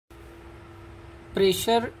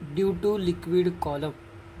Pressure due to liquid column.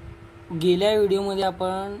 गेल्या व्हिडिओमध्ये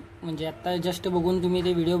आपण म्हणजे आता जस्ट बघून तुम्ही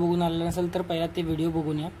ते व्हिडिओ बघून आले नसेल तर पहिला ते व्हिडिओ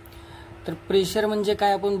बघून या. तर प्रेशर म्हणजे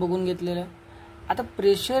काय आपण बघून घेतलेलं. आता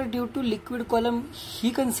pressure due to liquid column he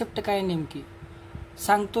concept काय नेमकी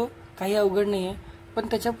सांगतो. काही अवघड नाही आहे, पण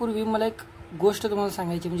त्याच्यापूर्वी मला एक गोष्ट तुम्हाला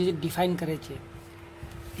सांगायची म्हणजे जे डिफाईन करायची आहे.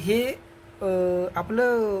 हे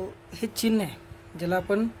आपलं हे चिन्ह आहे ज्याला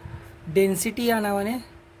आपण डेन्सिटी या नावाने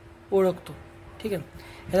ओळखतो. ठीक आहे,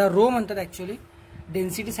 ह्याला रो म्हणतात ॲक्च्युली.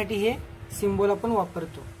 डेन्सिटीसाठी हे सिम्बॉल आपण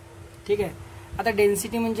वापरतो. ठीक आहे. आता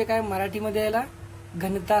डेन्सिटी म्हणजे काय मराठीमध्ये याला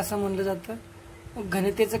घनता असं म्हणलं जातं.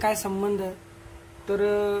 घनतेचं काय संबंध तर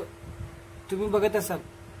तुम्ही बघत असाल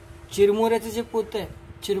चिरमुऱ्याचं जे पोतं आहे,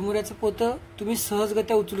 चिरमुऱ्याचं पोतं तुम्ही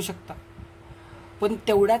सहजगत्या उचलू शकता, पण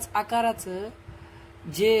तेवढ्याच आकाराचं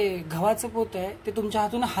जे गव्हाचं पोतं आहे ते तुमच्या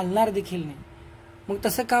हातून हलणार देखील नाही. मग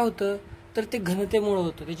तसं का होतं तर ते घनतेमुळे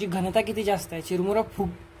होतं. त्याची घनता किती जास्त आहे.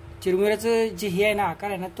 चिरमुऱ्याचं जे हे आहे ना आकार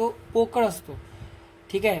आहे ना तो पोकळ असतो.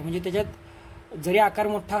 ठीक आहे, म्हणजे त्याच्यात जरी आकार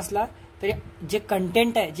मोठा असला तरी जे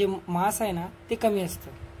कंटेंट आहे जे मास आहे ना ते कमी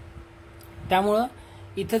असतं. त्यामुळं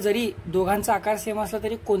इथं जरी दोघांचा आकार सेम असला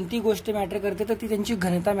तरी कोणती गोष्ट मॅटर करते तर ती त्यांची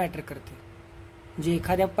घनता मॅटर करते. म्हणजे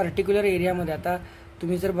एखाद्या पर्टिक्युलर एरियामध्ये आता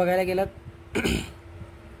तुम्ही जर बघायला गेलात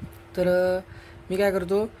तर मी काय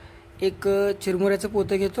करतो, एक चिरमुऱ्याचं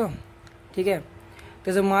पोतं घेतो. ठीक आहे,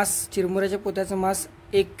 त्याचं मास चिरमुऱ्याच्या पोत्याचं मास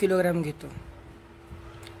 1 किलोग्रॅम घेतो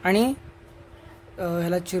आणि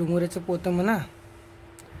ह्याला चिरमुऱ्याचं पोतं म्हणा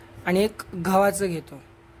आणि एक गव्हाचं घेतो.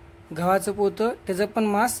 गव्हाचं पोतं त्याचं पण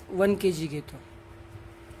मास 1 kg घेतो.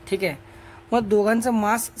 ठीक आहे, मग दोघांचा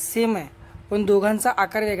मास सेम आहे पण दोघांचा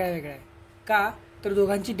आकार वेगळा वेगळा आहे. का तर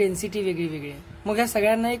दोघांची डेन्सिटी वेगळी वेगळी आहे. मग ह्या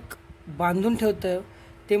सगळ्यांना एक बांधून ठेवतं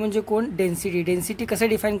ते म्हणजे कोण, डेन्सिटी. डेन्सिटी कसं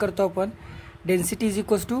डिफाईन करतो आपण, density is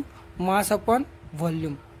equals to mass upon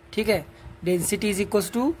volume. ठीक आहे, density is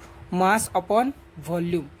equals to mass upon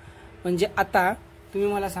volume. म्हणजे आता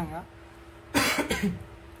तुम्ही मला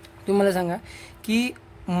सांगा की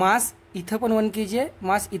मास इथं पण 1 kg आहे,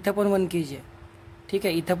 मास इथं पण 1 kg आहे. ठीक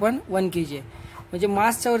आहे, इथं पण 1 kg आहे. म्हणजे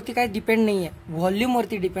मासच्या वरती काय डिपेंड नाही आहे,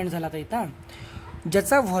 व्हॉल्यूमवरती डिपेंड झाला. आता इथं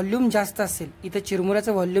ज्याचा व्हॉल्यूम जास्त असेल, इथं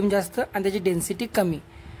चिरमुऱ्याचं व्हॉल्यूम जास्त आणि त्याची डेन्सिटी कमी,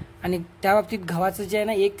 आणि त्या बाबतीत गव्हाचं जे आहे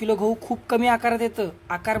ना 1 किलो गहू खूप कमी आकारात येतं.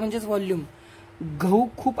 आकार म्हणजेच व्हॉल्यूम. गहू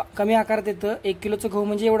खूप कमी आकारात येतं. 1 किलोचं गहू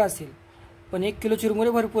म्हणजे एवढा असेल, पण 1 किलो चिरमुरे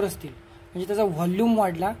भरपूर असतील. म्हणजे त्याचा व्हॉल्यूम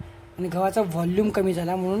वाढला आणि गव्हाचा व्हॉल्यूम कमी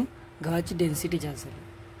झाला म्हणून गव्हाची डेन्सिटी जास्त झाली.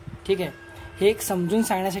 ठीक आहे, हे एक समजून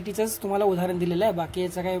सांगण्यासाठीच तुम्हाला उदाहरण दिलेलं आहे. बाकी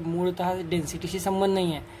याचा काय मूळतः डेन्सिटीशी संबंध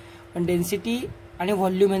नाही आहे, पण डेन्सिटी आणि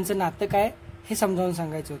व्हॉल्यूम यांचं नातं काय हे समजावून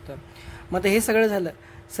सांगायचं होतं. मग आता हे सगळं झालं.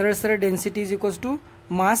 सरळ सरळ density is equals to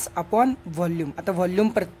mass upon volume. आता व्हॉल्यूम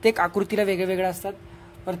प्रत्येक आकृतीला वेगळे वेगळे असतात.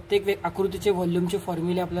 प्रत्येक आकृतीचे व्हॉल्यूमचे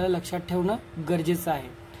फॉर्म्युले आपल्याला लक्षात ठेवणं गरजेचं आहे.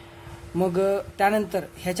 मग त्यानंतर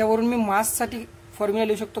ह्याच्यावरून मी माससाठी फॉर्म्युला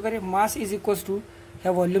लिहू शकतो का रे. मास इज इक्वल्स टू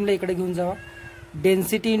ह्या व्हॉल्यूमला इकडे घेऊन जावा,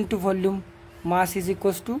 density into volume. Mass is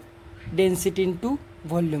equals to density into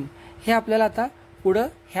volume. हे आपल्याला आता पुढं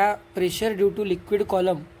ह्या pressure due to liquid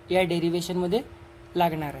column या डेरिव्हेशनमध्ये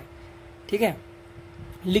लागणार आहे. ठीक आहे,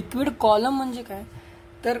 लिक्विड कॉलम म्हणजे काय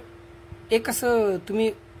तर एक असं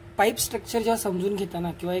तुम्ही पाईप स्ट्रक्चर जेव्हा समजून घेता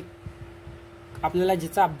ना, किंवा एक आपल्याला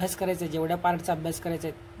ज्याचा अभ्यास करायचा आहे, जेवढ्या पार्टचा अभ्यास करायचा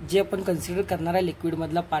आहे, जे आपण कन्सिडर करणार आहे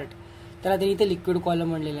लिक्विडमधला पार्ट, त्याला त्यांनी इथे लिक्विड कॉलम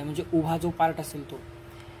म्हणलेलं आहे. म्हणजे उभा जो पार्ट असेल तो.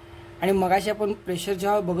 आणि मगाशी आपण प्रेशर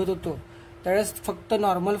जेव्हा बघत होतो त्यावेळेस फक्त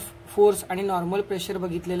नॉर्मल फोर्स आणि नॉर्मल प्रेशर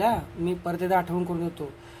बघितलेला. मी परत एकदा आठवण करून देतो.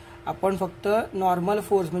 आपण फक्त नॉर्मल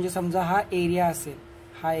फोर्स म्हणजे समजा हा एरिया असेल,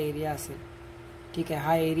 हा एरिया असेल. ठीक आहे,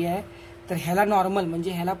 हा एरिया आहे तर ह्याला नॉर्मल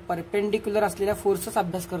म्हणजे ह्याला परपेंडिक्युलर असलेल्या फोर्सचाच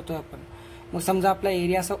अभ्यास करतोय आपण. मग समजा आपला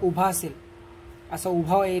एरिया असा उभा असेल, असा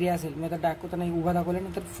उभा एरिया असेल, मी आता दाखवताना उभा दाखवला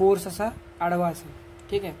नाही तर फोर्स असा आडवा असेल.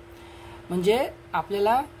 ठीक आहे, म्हणजे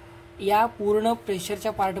आपल्याला या पूर्ण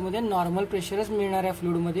प्रेशरच्या पार्टमध्ये नॉर्मल प्रेशरच मिळणार आहे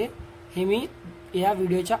फ्लुइडमध्ये. हे मी या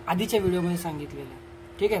व्हिडिओच्या आधीच्या व्हिडिओमध्ये सांगितलेलं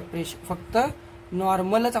आहे. ठीक आहे, प्रेशर फक्त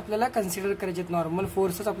नॉर्मलच आपल्याला कन्सिडर करायचे, नॉर्मल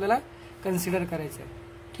फोर्सच आपल्याला कन्सिडर करायचं आहे.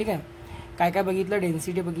 ठीक आहे, काय काय बघितलं,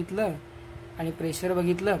 डेन्सिटी बघितलं आणि प्रेशर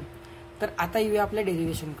बघितलं. तर आता येऊया आपल्या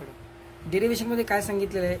डेरिव्हेशनकडे. डेरिव्हेशनमध्ये काय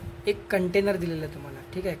सांगितलेलं आहे, एक कंटेनर दिलेलं आहे तुम्हाला.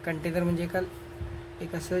 ठीक आहे, कंटेनर म्हणजे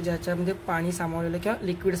एक असं ज्याच्यामध्ये पाणी सामावलेलं किंवा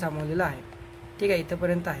लिक्विड सामावलेलं आहे. ठीक आहे,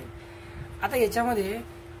 इथंपर्यंत आहे. आता याच्यामध्ये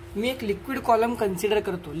मी एक लिक्विड कॉलम कन्सिडर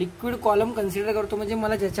करतो. लिक्विड कॉलम कन्सिडर करतो म्हणजे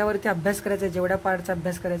मला ज्याच्यावरती अभ्यास करायचा आहे, जेवढ्या पार्टचा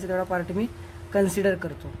अभ्यास करायचा तेवढा पार्ट मी कन्सिडर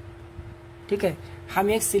करतो. ठीक आहे, हा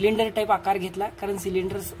मी एक सिलेंडर टाईप आकार घेतला कारण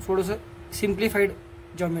सिलेंडर थोडंसं सिम्प्लिफाईड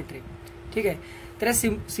जॉमेट्री. ठीक आहे, तर या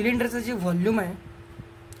सिलेंडरचं जे व्हॉल्यूम आहे,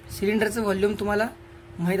 सिलेंडरचं व्हॉल्यूम तुम्हाला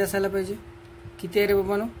माहीत असायला पाहिजे. किती आहे रे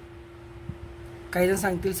बाबांनो, काही जण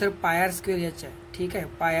सांगतील सर पाय आर स्क्वेअर एच आहे. ठीक आहे,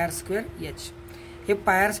 पाय आर स्क्वेअर एच. हे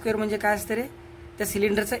पाय आर स्क्वेअर म्हणजे काय असतं रे, त्या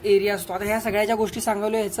सिलेंडरचा एरिया असतो. आता ह्या सगळ्या ज्या गोष्टी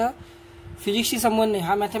सांगवल्या ह्याचा फिजिक्सशी संबंध नाही,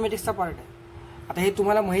 हा मॅथमॅटिक्सचा पार्ट आहे. आता हे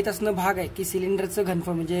तुम्हाला माहीत असणं भाग आहे की सिलेंडरचं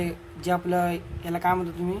घनफळ म्हणजे जे आपलं याला काय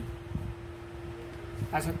म्हणतो तुम्ही,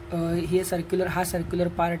 असं हे सर्क्युलर, हा सर्क्युलर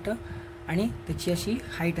पार्ट आणि त्याची अशी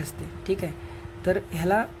हाईट असते. ठीक आहे, तर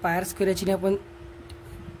ह्याला पाय आर स्क्वेअर एचने आपण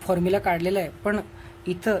फॉर्म्युला काढलेला आहे. पण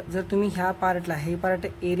इथं जर तुम्ही ह्या पार्टला, हे पार्ट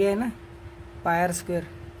एरिया आहे ना पाय आर स्क्वेअर,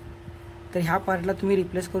 तर ह्या पार्टला तुम्ही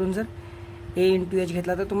रिप्लेस करून जर ए इंटू एच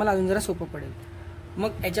घेतला तर तुम्हाला अजून जरा सोपं पडेल.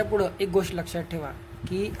 मग याच्या पुढं एक गोष्ट लक्षात ठेवा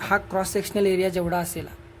की हा क्रॉस सेक्शनल एरिया जेवढा असेल,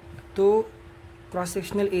 तो क्रॉस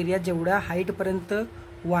सेक्शनल एरिया जेवढ्या हाईटपर्यंत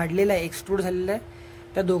वाढलेला आहे, एक्सट्रूड झालेला आहे,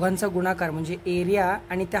 त्या दोघांचा गुणाकार म्हणजे एरिया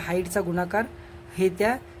आणि त्या हाईटचा गुणाकार हे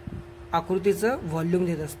त्या आकृतीचं व्हॉल्यूम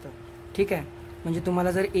देत असतं. ठीक आहे, म्हणजे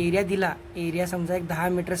तुम्हाला जर एरिया दिला, एरिया समजा एक 10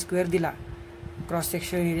 मीटर स्क्वेअर दिला, क्रॉस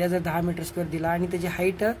सेक्शन एरिया जर 10 मीटर स्क्वेअर दिला आणि त्याची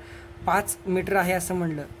हाईट 5 मीटर आहे असं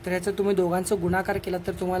म्हणलं, तर ह्याचं तुम्ही दोघांचं गुणाकार केला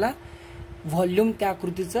तर तुम्हाला व्हॉल्यूम त्या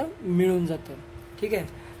आकृतीचं मिळून जातं. ठीक आहे,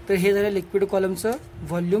 तर हे झालं लिक्विड कॉलमचं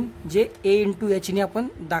व्हॉल्यूम जे ए इंटू एचने आपण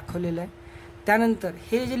दाखवलेलं आहे. त्यानंतर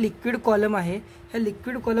हे जे लिक्विड कॉलम आहे, ह्या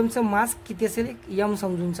लिक्विड कॉलमचं मास किती असेल, एक यम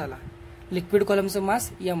समजून चाला. लिक्विड कॉलमचं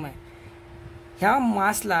मास यम आहे. ह्या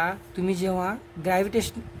मासला तुम्ही जेव्हा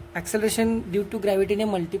gravitation acceleration due to ग्रॅव्हिटीने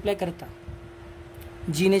multiply करता,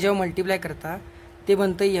 जीने जेव्हा मल्टिप्लाय करता ते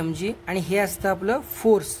बनतं एम जी, आणि हे असतं आपलं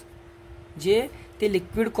फोर्स जे ते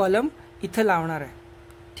लिक्विड कॉलम इथं लावणार आहे.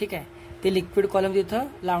 ठीक आहे, ते लिक्विड कॉलम तिथं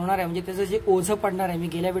लावणार आहे म्हणजे त्याचं जे ओझं पडणार आहे. मी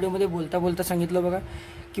गेल्या व्हिडिओमध्ये बोलता बोलता सांगितलं बघा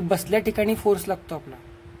की बसल्या ठिकाणी फोर्स लागतो आपला,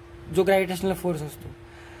 जो ग्रॅव्हिटेशनल फोर्स असतो.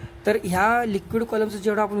 तर ह्या लिक्विड कॉलमचा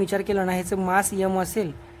जेवढा आपण विचार केला ना, ह्याचं मास यम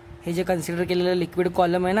असेल, हे जे कन्सिडर केलेलं लिक्विड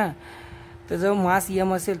कॉलम आहे ना, त्याचं मास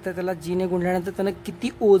यम असेल तर त्याला जीने गुणल्यानंतर त्यानं किती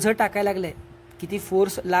ओझं टाकायला लागलं आहे, किती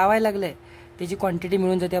फोर्स लावायला लागलं आहे, त्याची क्वांटिटी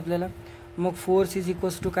मिळून जाते आपल्याला. मग फोर्स इज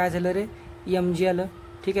इक्वल्स टू काय झालं रे, एम जी आलं.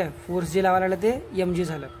 ठीक आहे, फोर्स जे लावायला लागलं ते एम जी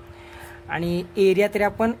झालं आणि एरिया तरी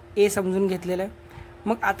आपण ए समजून घेतलेलं आहे.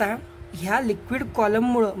 मग आता ह्या लिक्विड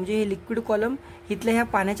कॉलममुळं म्हणजे हे लिक्विड कॉलम इथल्या ह्या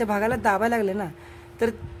पाण्याच्या भागाला दाबायला लागले ना, तर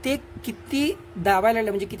ते किती दाबायला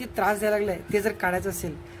लागले म्हणजे किती त्रास द्यायला लागला आहे ते जर काढायचं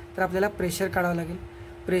असेल तर आपल्याला प्रेशर काढावं लागेल.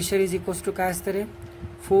 प्रेशर इज इक्वल्स टू काय असतं रे,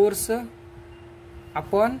 force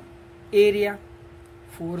upon area.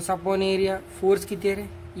 Force upon area, force किती आहे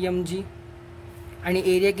रे एम जी आणि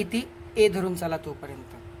एरिया किती ए धरून चाला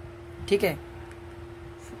तोपर्यंत. ठीक आहे,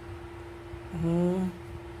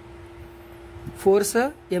 force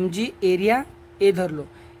M G, area A धरलो.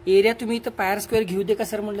 एरिया तुम्ही इथं पाय आर स्क्वेअर घेऊ दे का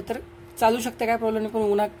सर म्हटलं तर चालू शकतं, काय प्रॉब्लेम नाही,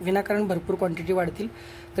 पण विनाकारण भरपूर क्वांटिटी वाढतील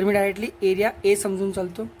तर मी डायरेक्टली एरिया ए समजून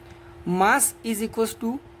चालतो. Mass is equals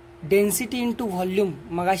to density into volume.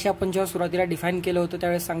 मगाशी आपण जेव्हा सुरुवातीला डिफाईन केलं होतं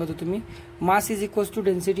त्यावेळेस सांगत होतो मी, mass is equals to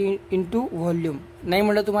density into volume. नाही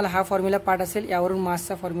म्हटलं तुम्हाला हा फॉर्म्युला पाठ असेल, यावरून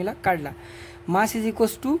मासचा फॉर्म्युला काढला. Mass is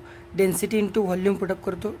equals to density into volume put up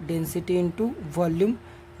करतो, डेन्सिटी इंटू व्हॉल्यूम,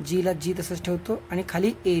 जीला जी तसंच ठेवतो आणि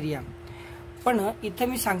खाली एरिया. पण इथं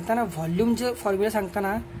मी सांगताना व्हॉल्यूमचं फॉर्म्युला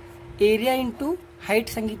सांगताना एरिया इंटू हाईट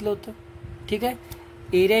सांगितलं होतं. ठीक आहे,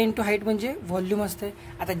 एरिया इंटू हाईट म्हणजे व्हॉल्यूम असते.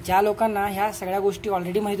 आता ज्या लोकांना ह्या सगळ्या गोष्टी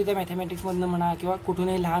ऑलरेडी माहिती होत्या मॅथमॅटिक्समधनं म्हणा किंवा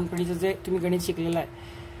कुठूनही लहानपणीचं जे तुम्ही गणित शिकलेलं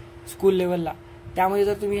आहे स्कूल लेवलला, त्यामध्ये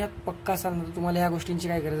जर तुम्ही ह्यात पक्का असाल तर तुम्हाला ह्या गोष्टींची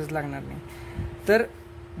काही गरजच लागणार नाही. तर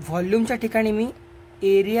व्हॉल्यूमच्या ठिकाणी मी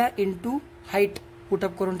एरिया इंटू हाईट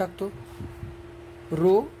पुटअप करून टाकतो,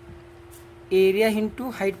 row area into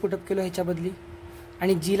height put up केलं ह्याच्या बदली,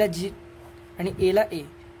 आणि जीला जी आणि एला ए.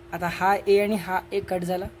 आता हा ए आणि हा ए कट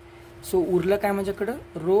झाला, सो उरलं काय माझ्याकडं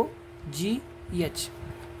रो जी एच.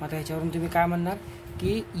 मग आता ह्याच्यावरून तुम्ही काय म्हणणार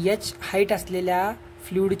की एच हाईट असलेल्या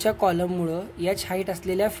फ्लुइडच्या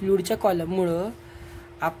कॉलममुळं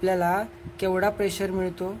आपल्याला केवढा प्रेशर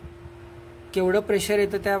मिळतो, केवढं प्रेशर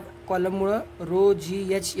येतं त्या कॉलममुळं, रो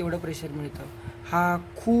जी एच एवढं प्रेशर मिळतं. हा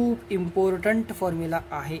खूप इम्पॉर्टंट फॉर्म्युला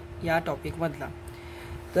आहे या टॉपिकमधला.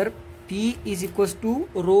 तर P is equals to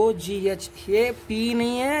row G H. हे पी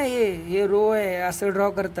नाही आहे, हे रो आहे, असं ड्रॉ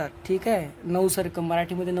करतात. ठीक आहे, 9 सारखं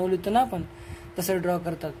मराठीमध्ये 9 लिहितो ना आपण, तसं ड्रॉ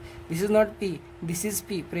करतात. दिस is not P, this is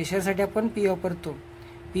P. प्रेशरसाठी आपण पी वापरतो.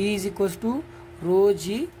 P is equals to row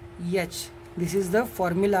G H. This is the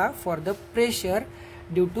formula for the pressure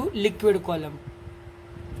due to liquid column.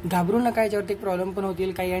 घाबरू नका, याच्यावरती प्रॉब्लेम पण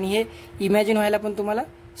होतील काही, आणि हे इमॅजिन व्हायला पण तुम्हाला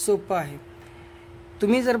सोपं आहे.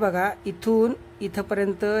 तुम्ही जर बघा इथून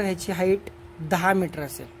इथंपर्यंत ह्याची हाईट 10 मीटर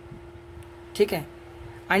असेल. ठीक आहे,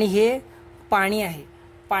 आणि हे पाणी आहे.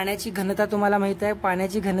 पाण्याची घनता तुम्हाला माहीत आहे,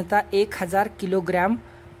 पाण्याची घनता 1000 किलोग्रॅम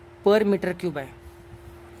पर मीटर क्यूब आहे.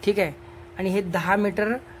 ठीक आहे, आणि हे 10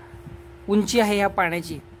 मीटर उंची आहे ह्या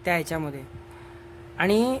पाण्याची त्या ह्याच्यामध्ये.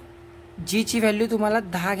 आणि जीची व्हॅल्यू तुम्हाला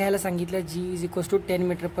 10 घ्यायला सांगितलं, जी is equals to 10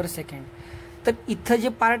 metre per second. तर इथं जे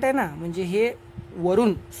पार्ट आहे ना, म्हणजे हे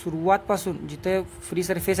वरून सुरुवातपासून जिथं फ्री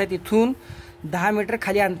सरफेस आहे तिथून 10 मीटर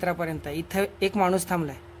खाली अंतरापर्यंत आहे. इथं एक माणूस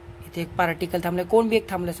थांबलाय, इथे एक पार्टिकल थांबलाय, कोण बी एक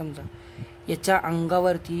थांबलाय समजा. याच्या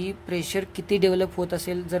अंगावरती प्रेशर किती डेव्हलप होत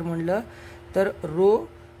असेल जर म्हणलं तर रो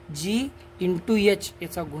जी इंटू एच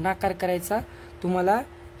याचा गुणाकार करायचा. तुम्हाला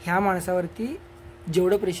ह्या माणसावरती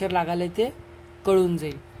जेवढं प्रेशर लागायला ते कळून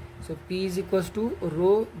जाईल. So P is equals to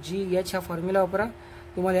row G H हा फॉर्म्युला वापरा.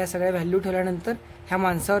 तुम्हाला या सगळ्या व्हॅल्यू ठेवल्यानंतर ह्या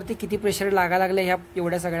माणसावरती किती प्रेशर लागायला लागलं ह्या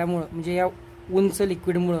एवढ्या सगळ्यामुळं, म्हणजे या उंच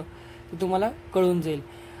लिक्विडमुळं, ते तुम्हाला कळून जाईल.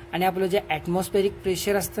 आणि आपलं जे ॲटमॉस्फेरिक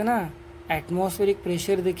प्रेशर असतं ना, ॲटमॉस्फेरिक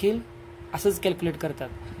प्रेशर देखील असंच कॅल्क्युलेट करतात.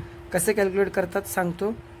 कसं कॅल्क्युलेट करतात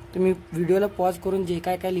सांगतो. तुम्ही व्हिडिओला पॉज करून जे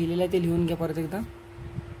काय काय लिहिलेलं आहे ते लिहून घ्या परत एकदा.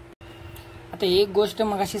 आता एक गोष्ट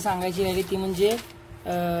मगाशी सांगायची राहिली ती म्हणजे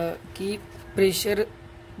की pressure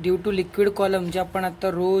due to liquid column जे आपण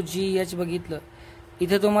आता रो जी एच बघितलं,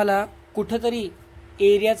 इथे तुम्हाला कुठंतरी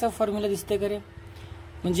एरियाचा फॉर्म्युला दिसते का रे?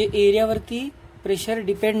 म्हणजे एरियावरती प्रेशर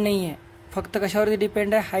डिपेंड नाही आहे, फक्त कशावरती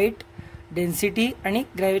डिपेंड आहे? हाईट, डेन्सिटी आणि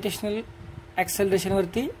ग्रॅव्हिटेशनल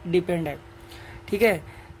ॲक्सेलरेशनवरती डिपेंड आहे. ठीक आहे.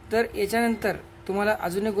 तर याच्यानंतर तुम्हाला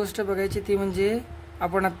अजून एक गोष्ट बघायची ती म्हणजे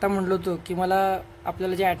आपण आत्ता म्हणलो होतो की मला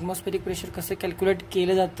आपल्याला जे ॲटमॉस्फेरिक प्रेशर कसं कॅल्क्युलेट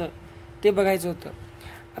केलं जातं ते बघायचं होतं.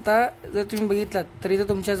 आता जर तुम्ही बघितलात तर इथं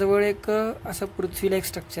तुमच्याजवळ एक असं पृथ्वीला एक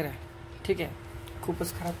स्ट्रक्चर आहे. ठीक आहे,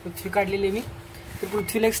 खूपच खराब पृथ्वी काढलेली मी. तर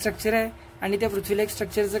पृथ्वीला एक स्ट्रक्चर आहे आणि त्या पृथ्वीला एक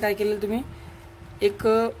स्ट्रक्चरचं काय केलेलं तुम्ही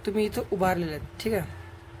इथं उभारलेलं आहे. ठीक आहे,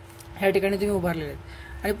 ह्या ठिकाणी तुम्ही उभारलेले आहेत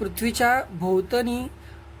आणि पृथ्वीच्या भोवतणी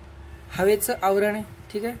हवेचं आवरण आहे.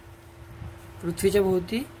 ठीक आहे, पृथ्वीच्या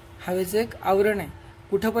भोवती हवेचं एक आवरण आहे.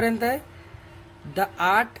 कुठंपर्यंत आहे?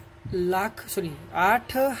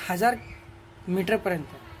 8,000 मीटरपर्यंत.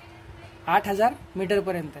 8,000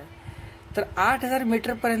 मीटरपर्यंत आहे. तर 8,000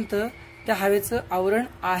 मीटरपर्यंत त्या हवेचं आवरण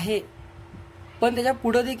आहे, पण त्याच्या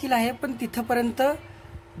पुढं देखील आहे. पण तिथंपर्यंत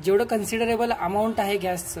जेवढं कन्सिडरेबल अमाऊंट आहे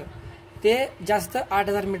गॅसचं ते जास्त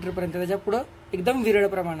 8,000 मीटरपर्यंत, त्याच्या पुढं एकदम विरळ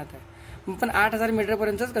प्रमाणात आहे. पण 8,000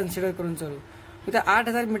 मीटरपर्यंतच कन्सिडर करून चालू. मग त्या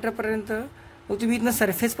 8,000 मीटरपर्यंत मग तुम्ही इथनं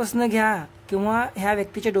सरफेसपासून घ्या किंवा ह्या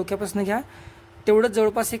व्यक्तीच्या डोक्यापासून घ्या, तेवढंच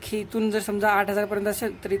जवळपास एक इथून जर समजा 8,000पर्यंत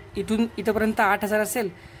असेल तर इथून इथंपर्यंत 8,000 असेल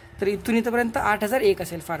तर इथून इथंपर्यंत 8,001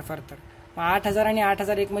 असेल फार फार तर. मग 8,000 आणि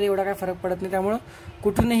 8,001 मध्ये एवढा काय फरक पडत नाही, त्यामुळं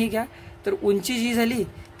कुठूनही घ्या. तर उंची जी झाली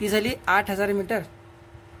ती झाली 8,000 मीटर.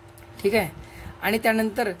 ठीक आहे. आणि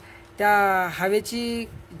त्यानंतर त्या हवेची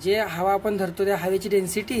जे हवा आपण धरतो त्या हवेची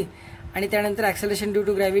डेन्सिटी आणि त्यानंतर ॲक्सेलरेशन ड्यू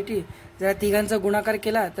टू ग्रॅव्हिटी जर तिघांचा गुणाकार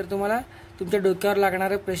केला तर तुम्हाला तुमच्या डोक्यावर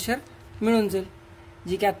लागणारं प्रेशर मिळून जाईल.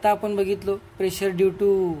 जी की आत्ता आपण बघितलो pressure due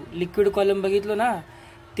to liquid column बघितलो ना,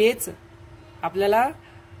 तेच आपल्याला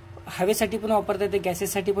हवेसाठी पण वापरता येते,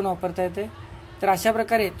 गॅसेससाठी पण वापरता येते. तर अशा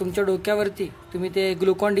प्रकारे तुमच्या डोक्यावरती तुम्ही ते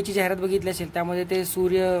ग्लुकॉन डीची जाहिरात बघितली असेल, त्यामध्ये ते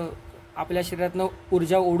सूर्य आपल्या शरीरातनं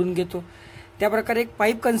ऊर्जा ओढून घेतो. त्याप्रकारे एक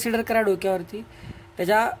पाईप कन्सिडर करा डोक्यावरती.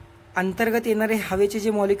 त्याच्या अंतर्गत येणारे हवेचे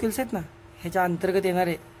जे मॉलिक्युल्स आहेत ना, ह्याच्या अंतर्गत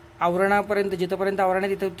येणारे आवरणापर्यंत जिथंपर्यंत आवरण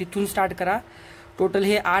आहे तिथून स्टार्ट करा. टोटल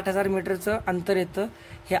हे 8,000 मीटरचं अंतर येतं.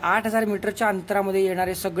 हे 8,000 मीटरच्या अंतरामध्ये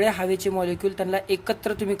येणारे सगळे हवेचे मॉलिक्यूल त्यांना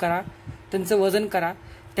एकत्र तुम्ही करा, त्यांचं वजन करा.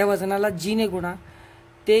 त्या वजनाला जीने गुणा,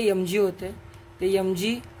 ते mg होते. ते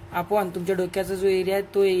mg आपण तुमच्या डोक्याचा जो एरिया आहे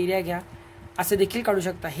तो एरिया घ्या, असं देखील काढू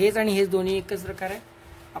शकता. हेच आणि हेच दोन्ही एकच प्रकार आहे.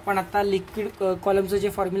 आपण आता लिक्विड कॉलमचं जे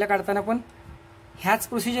फॉर्म्युला काढताना पण ह्याच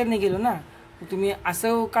प्रोसिजरने गेलो ना, तुम्ही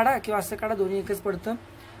असं काढा किंवा असं काढा, दोन्ही एकच पडतं.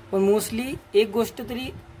 पण मोस्टली एक गोष्ट तरी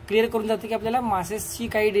क्लिअर करून जाते की आपल्याला मासेसची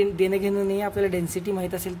काही देणं घेणं नाही. आपल्याला डेन्सिटी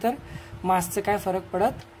माहीत असेल तर मासचं काय फरक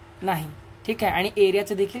पडत नाही. ठीक आहे. आणि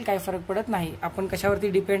एरियाचं देखील काय फरक पडत नाही. आपण कशावरती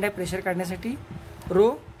डिपेंड आहे प्रेशर काढण्यासाठी?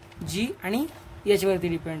 रो जी आणि एचवरती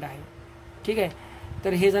डिपेंड आहे. ठीक आहे.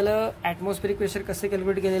 तर हे झालं ॲटमॉस्फेरिक प्रेशर कसं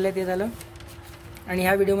कॅल्क्युलेट केलेलं आहे ते झालं. आणि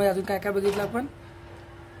ह्या व्हिडिओमध्ये अजून काय काय बघितलं आपण?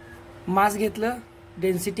 मास घेतलं,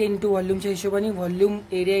 डेन्सिटी इंटू व्हॉल्यूमच्या हिशोबाने, व्हॉल्यूम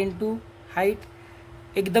एरिया इंटू हाईट.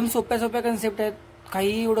 एकदम सोप्या कन्सेप्ट आहेत,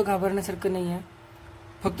 काही एवढं घाबरण्यासारखं नाही आहे.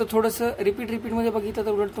 फक्त थोडंसं रिपीटमध्ये बघितलं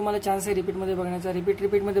तर उलट तुम्हाला चान्स आहे रिपीटमध्ये बघण्याचा.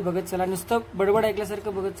 रिपीटमध्ये बघत चला, नुसतं बडबड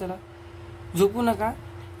ऐकल्यासारखं बघत चला, झोपू नका.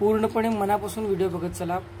 पूर्णपणे मनापासून व्हिडिओ बघत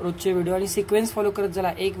चला, रोजचे व्हिडिओ, आणि सिक्वेन्स फॉलो करत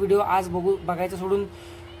चला. एक व्हिडिओ आज बघायचा सोडून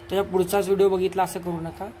त्याच्या पुढचाच व्हिडिओ बघितला असं करू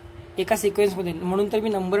नका, एका सिक्वेन्समध्ये. म्हणून तर मी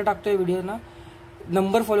नंबर टाकतोय व्हिडिओना,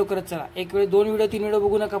 नंबर फॉलो करत चला. एक वेळ 2 व्हिडिओ 3 व्हिडिओ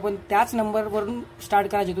बघू नका, पण त्याच नंबरवरून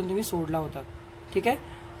स्टार्ट करा जिथून तुम्ही सोडला होता. ठीक आहे.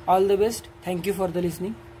 All the best. Thank you for the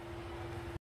listening.